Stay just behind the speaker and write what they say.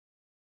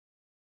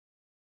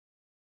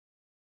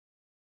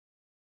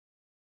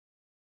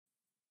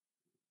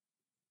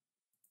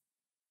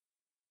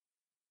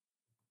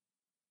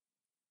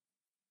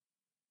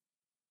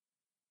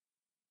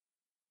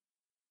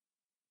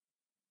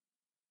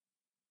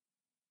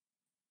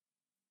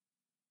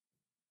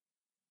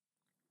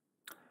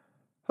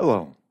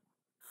Hello,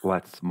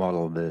 let's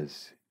model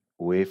this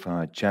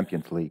UEFA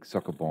Champions League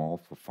soccer ball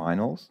for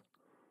finals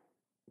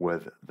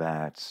with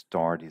that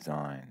star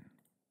design.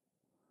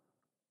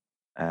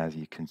 As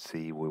you can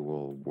see, we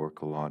will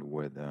work a lot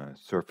with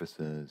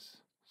surfaces,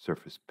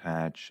 surface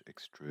patch,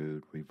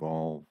 extrude,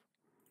 revolve.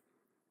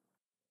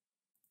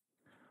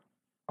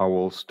 I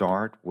will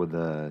start with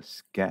a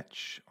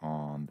sketch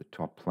on the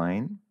top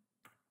plane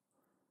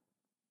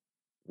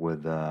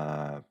with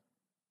a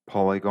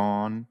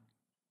polygon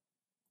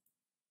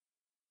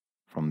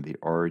from the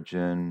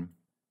origin,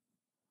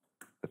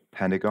 the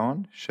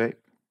pentagon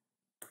shape,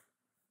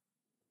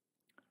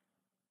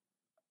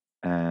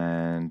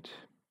 and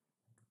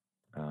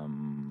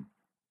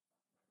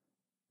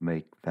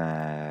make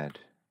that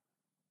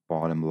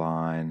bottom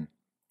line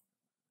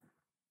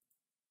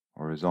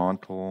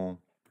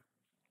horizontal,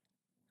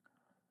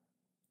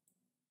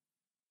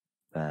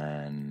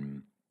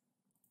 then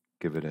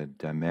give it a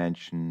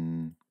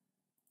dimension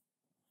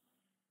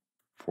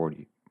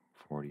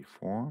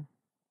 44.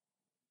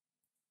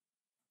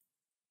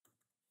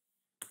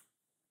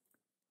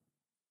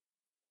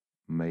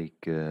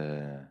 Make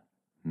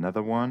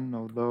another one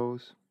of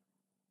those.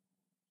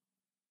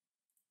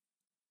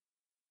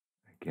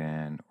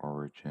 Again,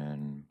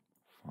 origin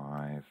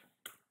 5.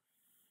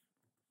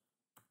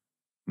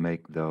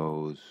 Make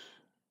those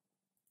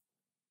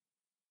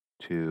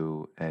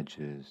two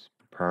edges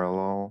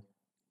parallel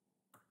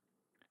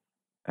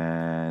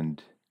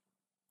and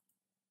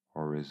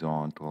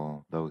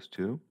horizontal, those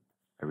two.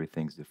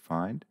 Everything's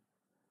defined.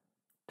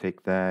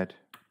 Take that,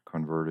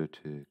 convert it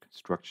to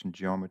construction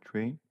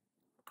geometry,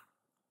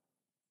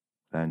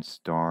 then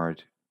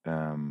start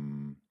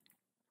drawing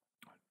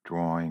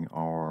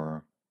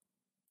our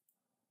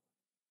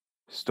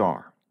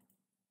star.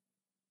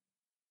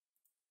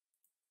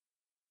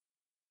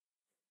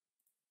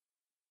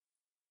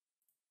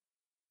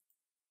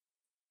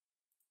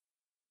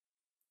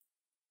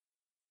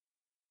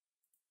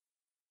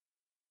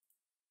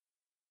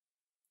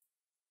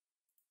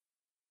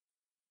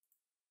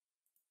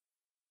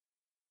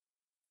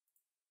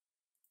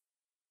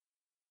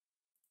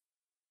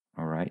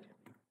 All right.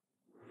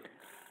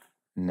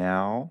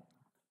 Now,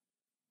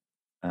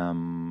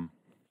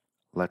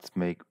 let's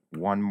make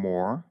one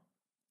more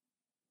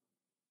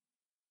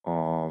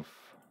of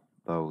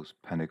those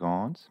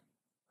pentagons.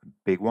 A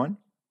big one.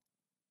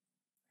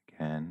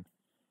 Again,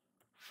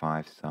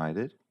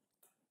 5-sided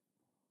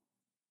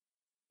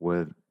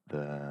with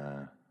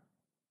the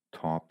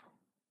top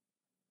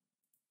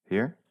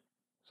here,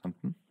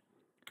 something.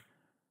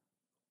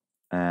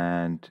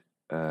 And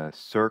a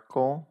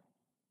circle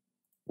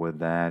with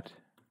that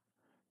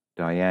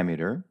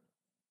diameter.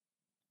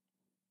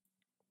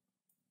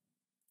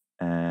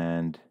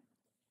 And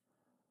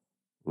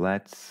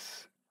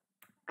let's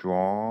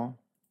draw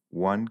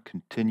one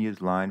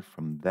continuous line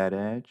from that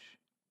edge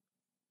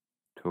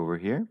to over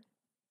here.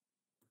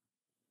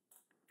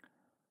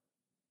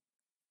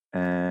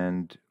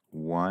 And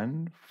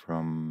one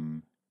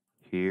from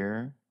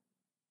here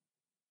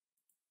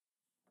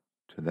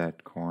to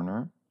that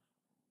corner.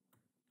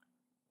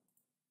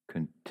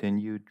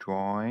 Continue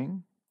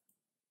drawing.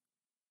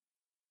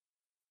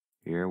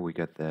 Here we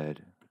get that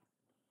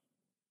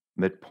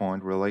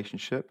midpoint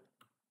relationship.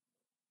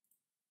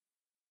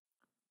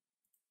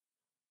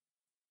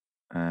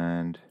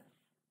 And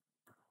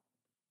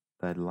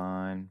that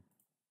line.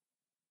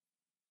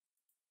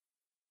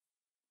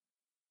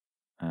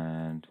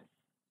 And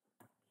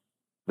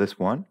this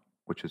one,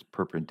 which is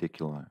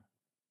perpendicular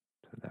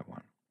to that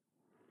one.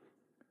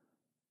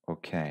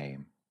 Okay.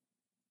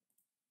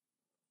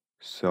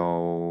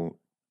 So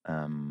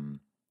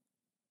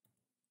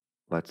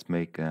let's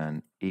make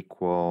an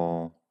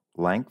equal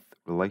length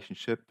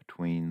relationship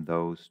between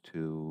those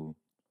two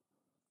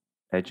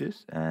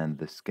edges, and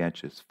the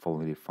sketch is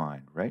fully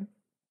defined, right?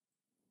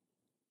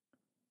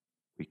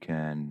 We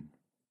can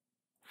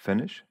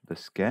finish the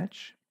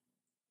sketch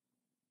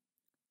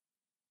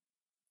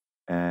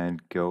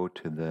and go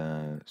to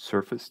the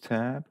Surface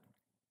tab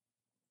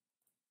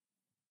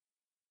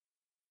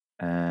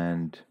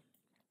and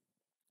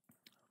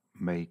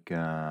make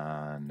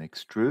an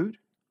extrude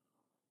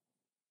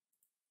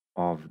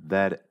of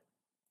that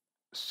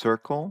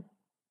circle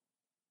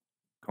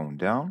going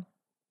down.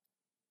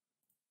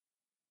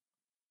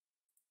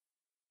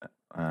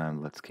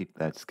 And let's keep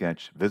that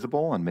sketch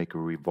visible and make a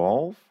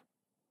revolve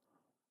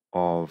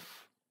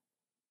of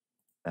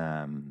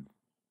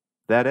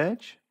that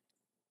edge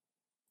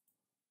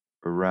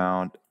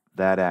around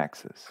that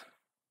axis.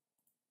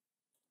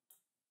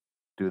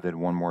 Do that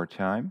one more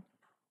time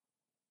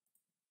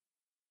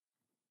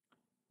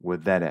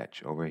with that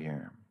edge over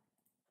here.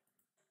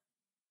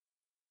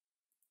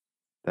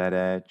 That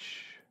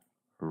edge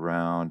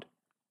around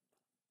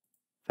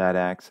that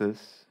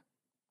axis.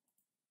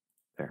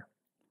 There.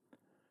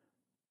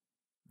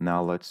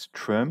 Now let's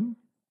trim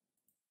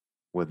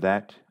with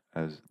that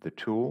as the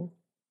tool.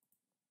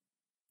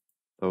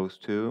 Those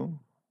two.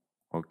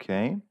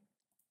 Okay.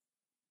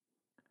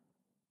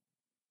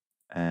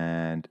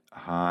 And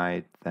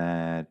hide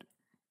that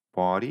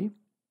body.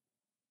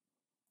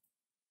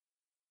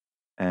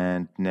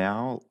 And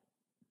now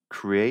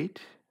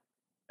create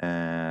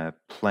a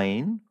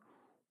plane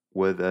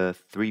with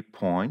 3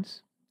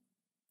 points.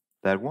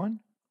 That one.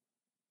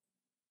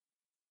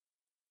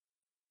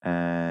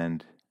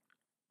 And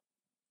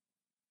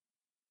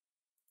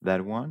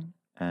that one.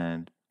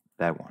 And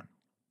that one.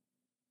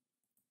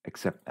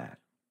 Except that.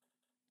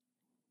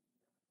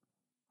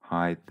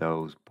 Hide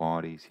those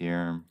bodies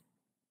here.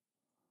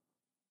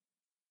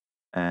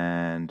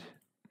 And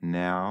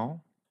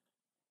now,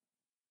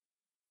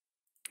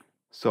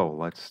 so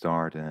let's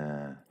start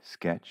a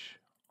sketch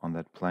on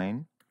that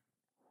plane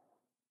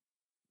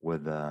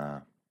with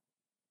a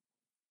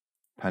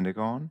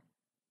pentagon.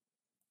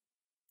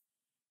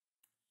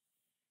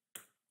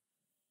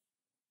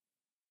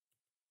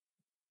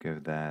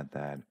 Give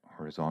that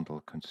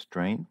horizontal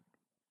constraint.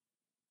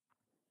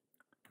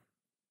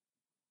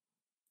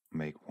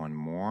 Make one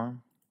more.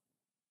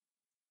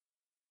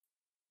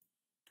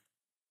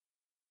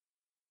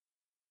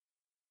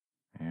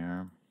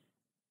 Here.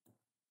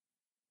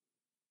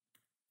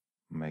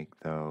 Make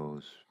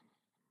those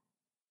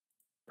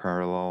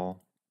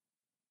parallel.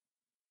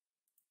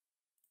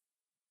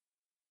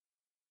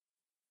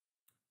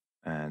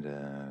 And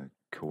a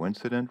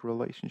coincident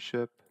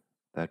relationship,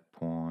 that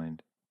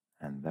point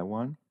and that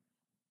one.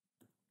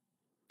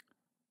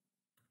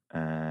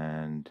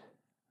 And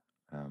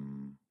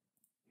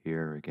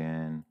here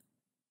again,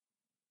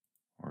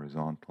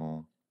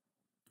 horizontal.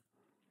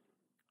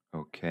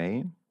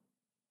 Okay.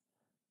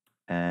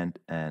 And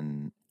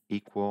an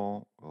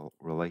equal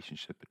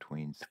relationship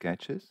between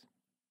sketches.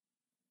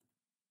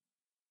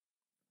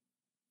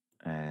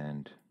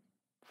 And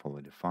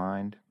fully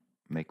defined.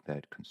 Make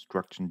that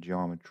construction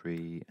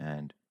geometry,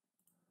 and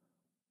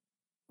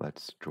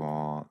let's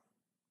draw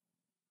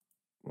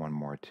one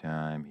more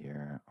time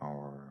here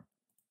our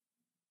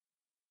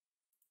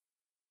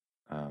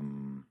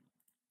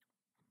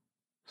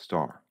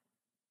star.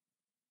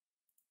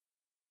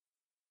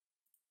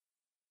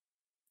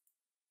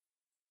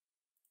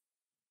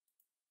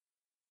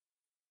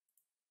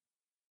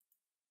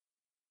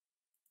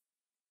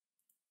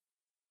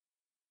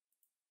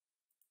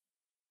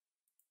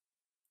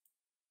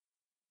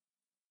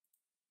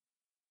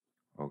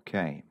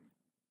 Okay,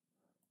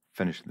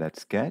 finish that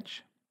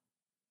sketch.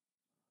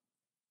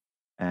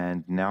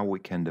 And now we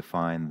can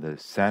define the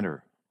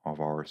center of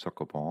our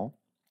soccer ball.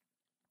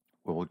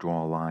 We'll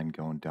draw a line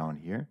going down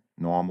here,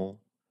 normal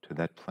to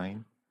that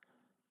plane,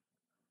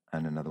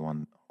 and another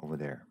one over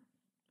there.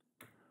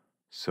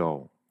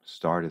 So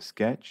start a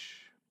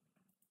sketch,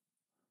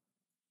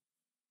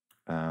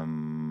 a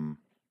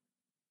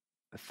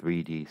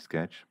 3D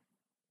sketch,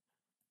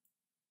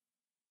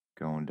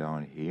 going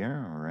down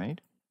here, all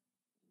right,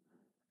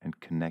 and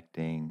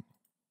connecting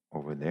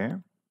over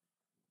there.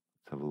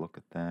 Let's have a look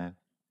at that.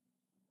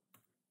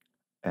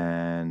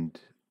 And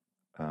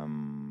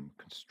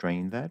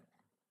constrain that,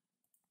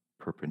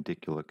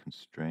 perpendicular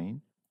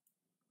constraint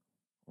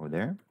over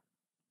there.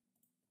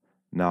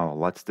 Now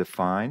let's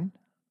define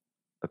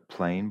a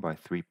plane by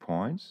 3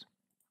 points.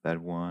 That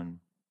one,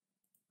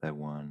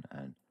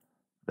 and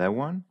that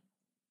one.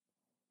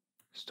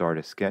 Start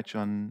a sketch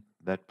on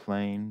that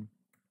plane.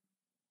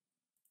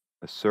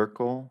 A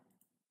circle,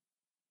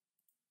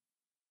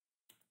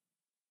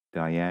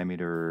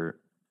 diameter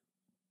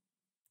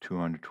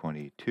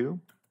 222.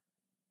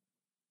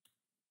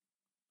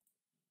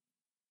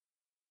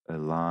 A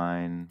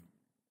line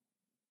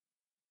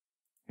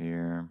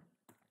here.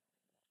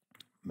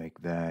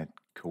 Make that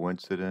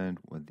coincident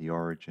with the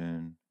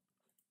origin.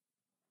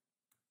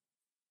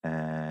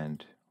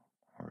 And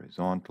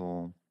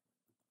horizontal.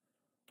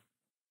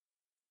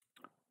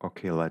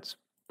 Okay, let's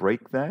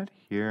break that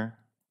here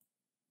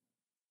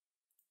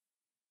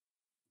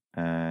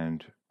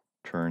and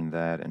turn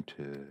that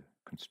into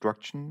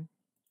construction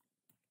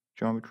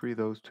geometry,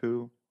 those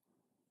two.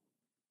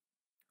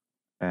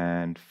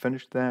 And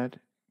finish that,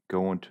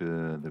 go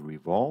into the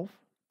revolve,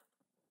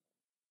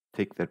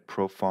 take that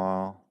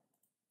profile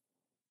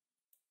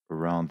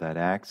around that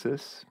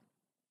axis,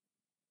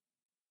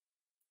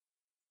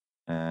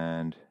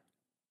 and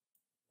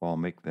I'll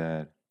make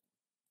that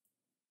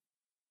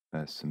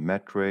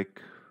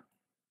symmetric.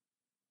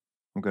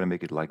 I'm going to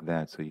make it like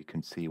that so you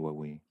can see what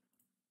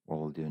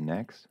we'll do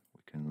next.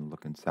 We can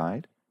look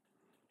inside.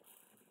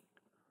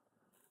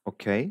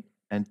 Okay,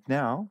 and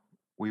now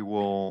we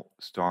will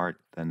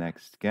start the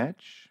next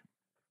sketch,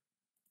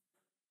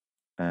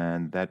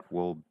 and that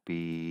will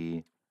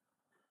be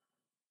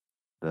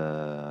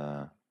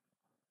the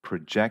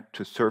project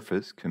to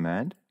surface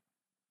command.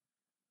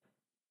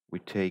 We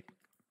take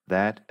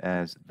that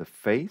as the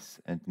face,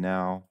 and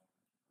now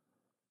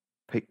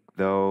pick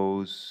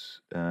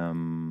those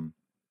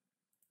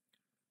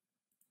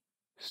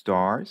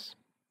stars,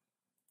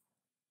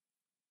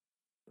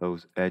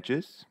 those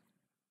edges.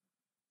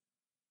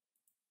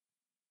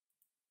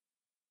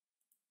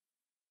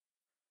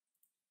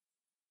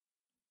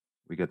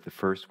 We get the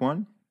first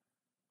one,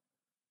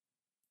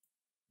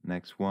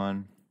 next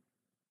one,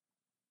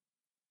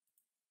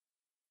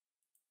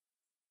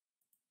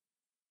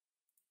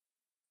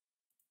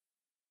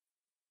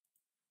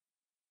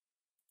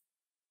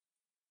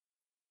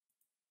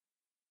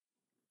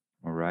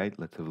 right,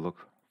 let's have a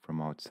look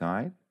from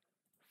outside.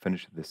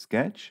 Finish the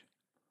sketch.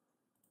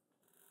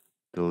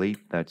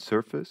 Delete that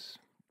surface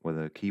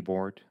with a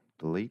keyboard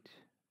delete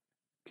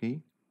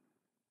key.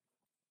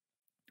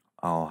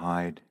 I'll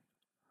hide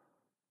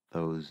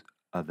those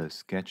other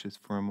sketches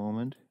for a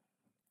moment.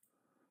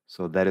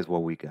 So that is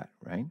what we got,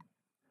 right?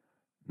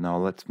 Now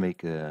let's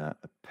make a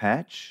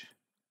patch.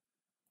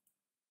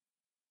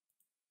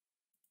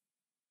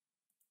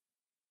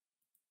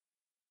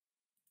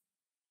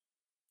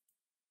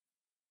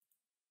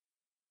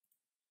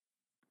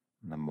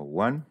 Number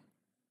 1,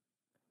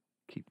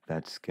 keep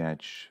that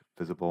sketch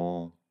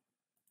visible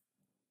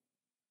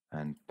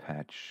and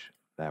patch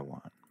that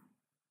one.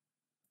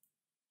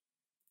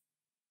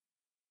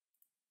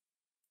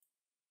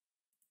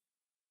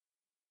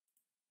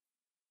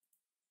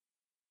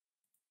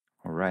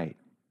 All right.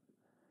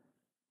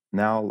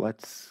 Now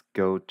let's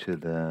go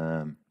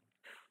to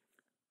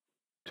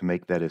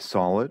make that a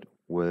solid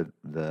with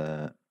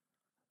the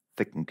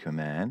thicken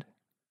command.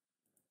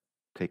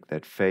 Take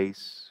that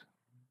face,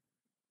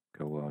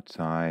 go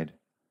outside,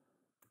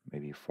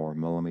 maybe 4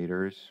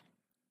 millimeters.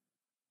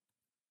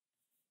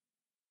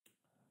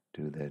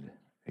 Do that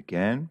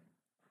again.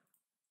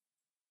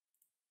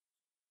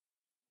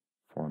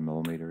 4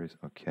 millimeters,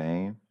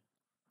 okay.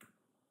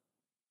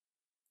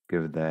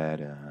 Give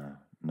that a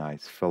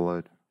nice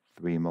fillet,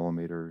 3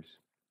 millimeters.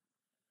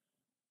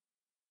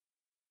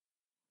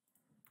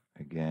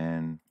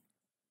 Again.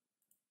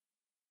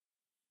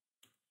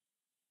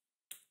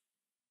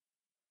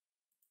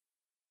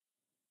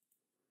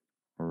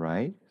 All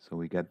right, so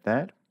we got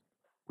that.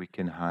 We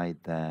can hide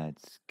that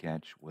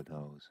sketch with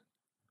those,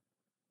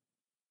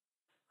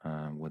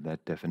 with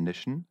that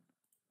definition.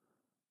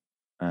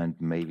 And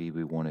maybe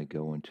we want to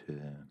go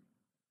into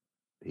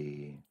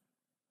the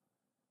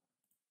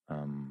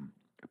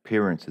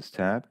Appearances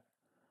tab,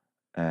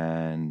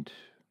 and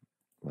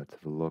let's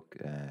have a look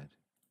at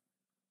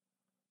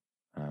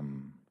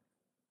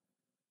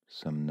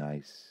some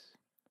nice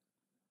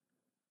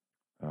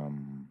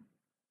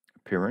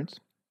appearance.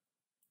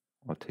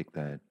 I'll take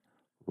that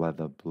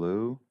leather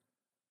blue,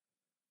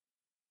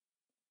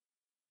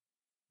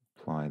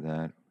 apply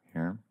that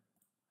here,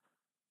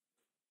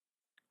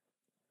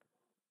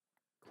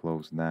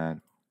 close that,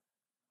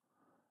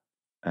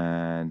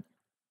 and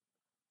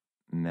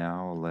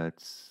now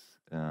let's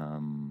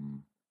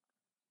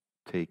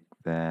take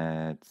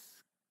that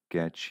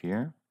sketch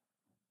here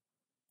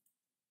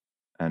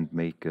and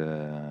make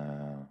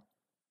a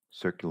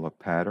circular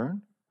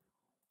pattern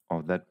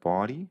of that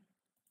body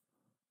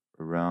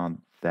around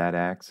that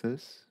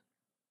axis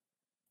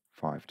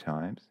 5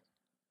 times.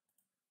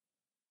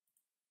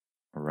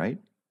 All right.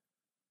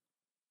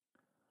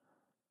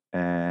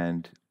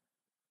 And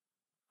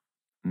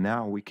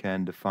now we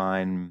can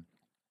define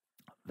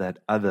that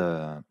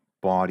other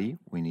body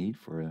we need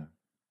for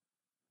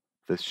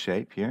this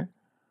shape here.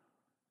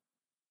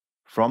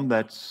 From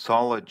that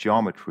solid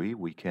geometry,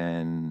 we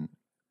can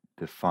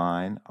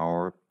define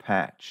our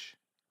patch.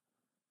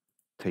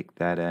 Take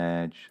that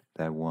edge,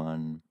 that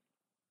one,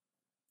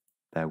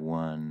 that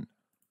one,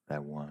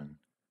 that one,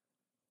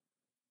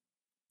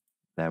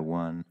 that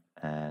one,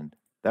 and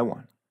that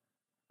one.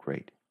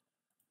 Great.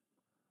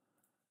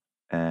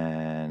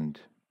 And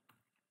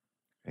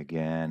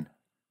again,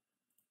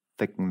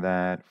 thicken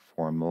that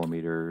 4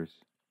 millimeters,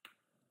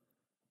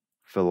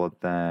 fillet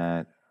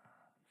that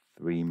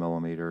 3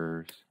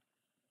 millimeters.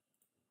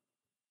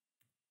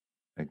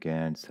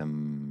 Again,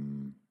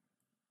 some,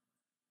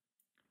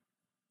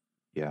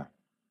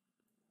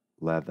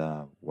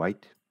 leather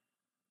white.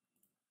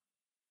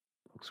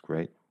 Looks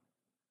great.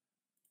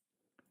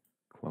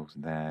 Close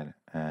that,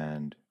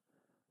 and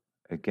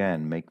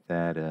again, make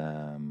that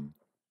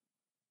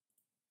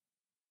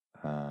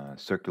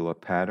circular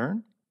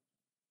pattern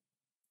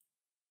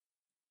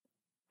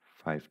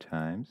 5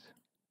 times.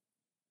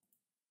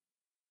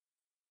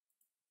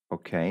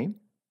 Okay.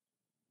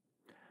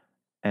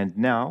 And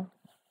now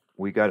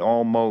we got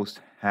almost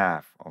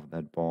half of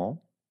that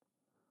ball.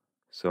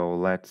 So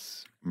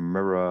let's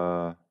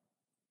mirror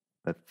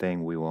the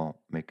thing. We will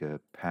make a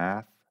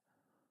path,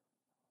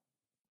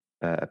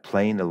 a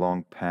plain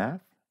along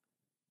path.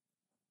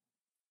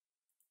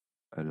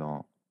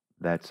 Along,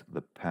 that's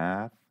the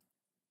path.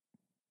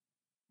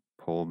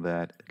 Pull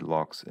that, it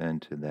locks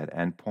into that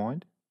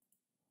endpoint.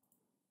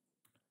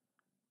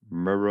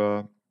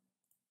 Mirror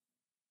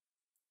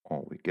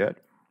all we get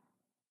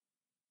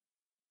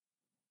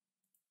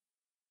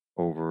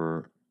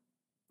over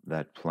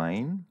that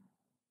plane.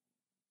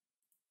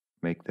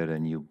 Make that a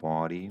new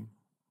body.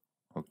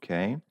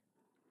 Okay.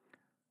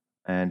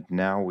 And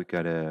now we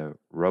gotta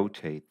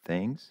rotate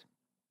things.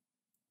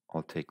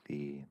 I'll take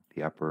the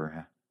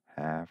upper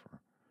half,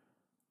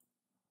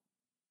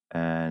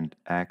 and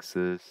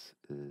axis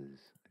is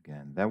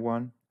again that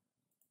one,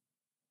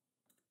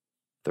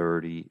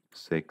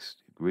 36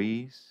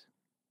 degrees.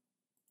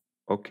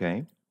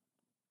 Okay.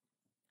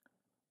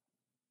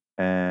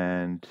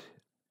 And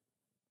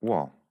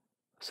well,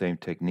 same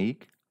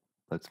technique.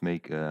 Let's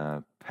make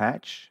a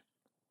patch.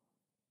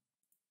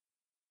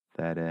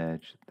 That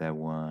edge, that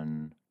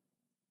one,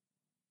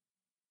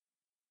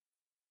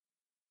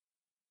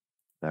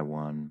 that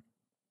one,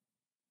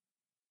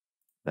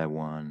 that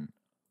one,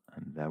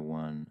 and that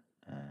one,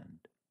 and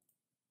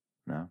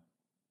now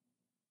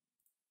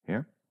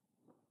here.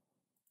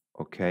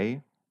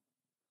 Okay.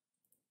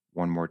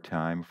 One more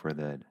time for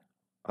the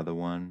other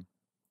one.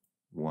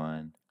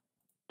 1,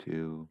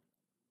 2.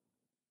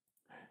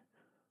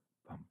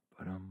 Bum,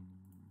 ba-dum.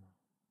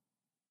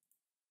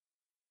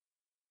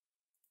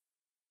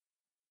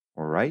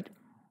 All right.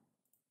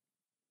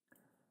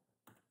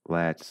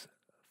 Let's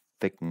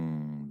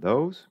thicken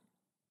those.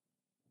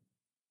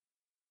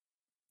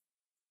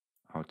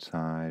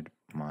 Outside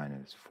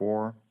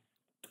 -4.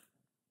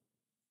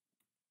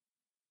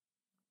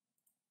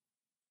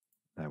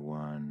 That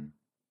one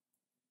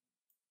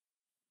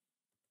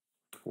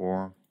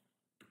 4.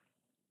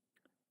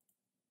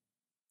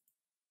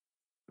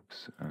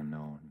 Oops,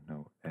 no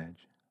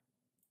edge.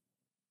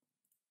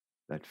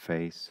 That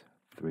face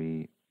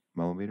 3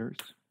 millimeters.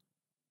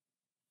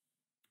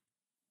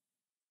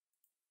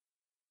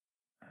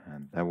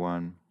 And that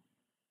one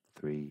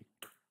 3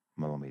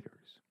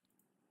 millimeters.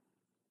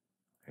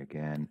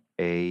 Again,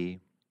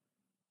 A,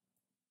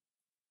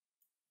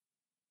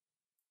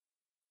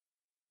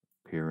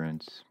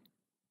 appearance,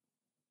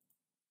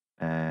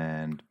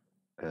 and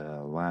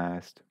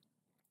last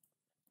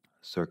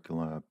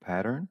circular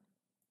pattern.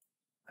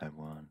 That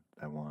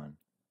one,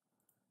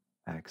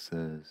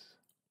 axis,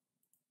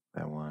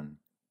 that one,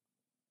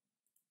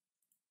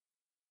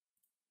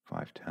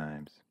 5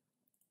 times.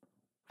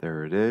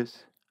 There it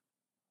is.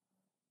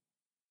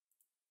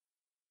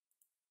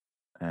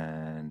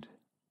 And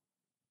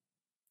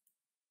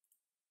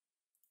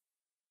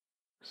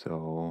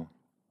so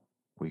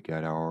we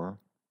got our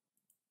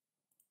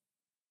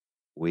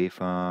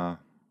UEFA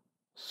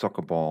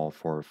soccer ball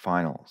for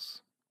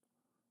finals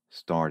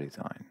star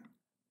design.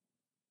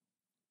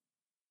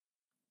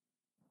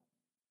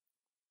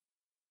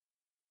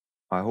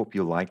 I hope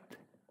you liked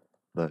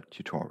the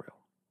tutorial.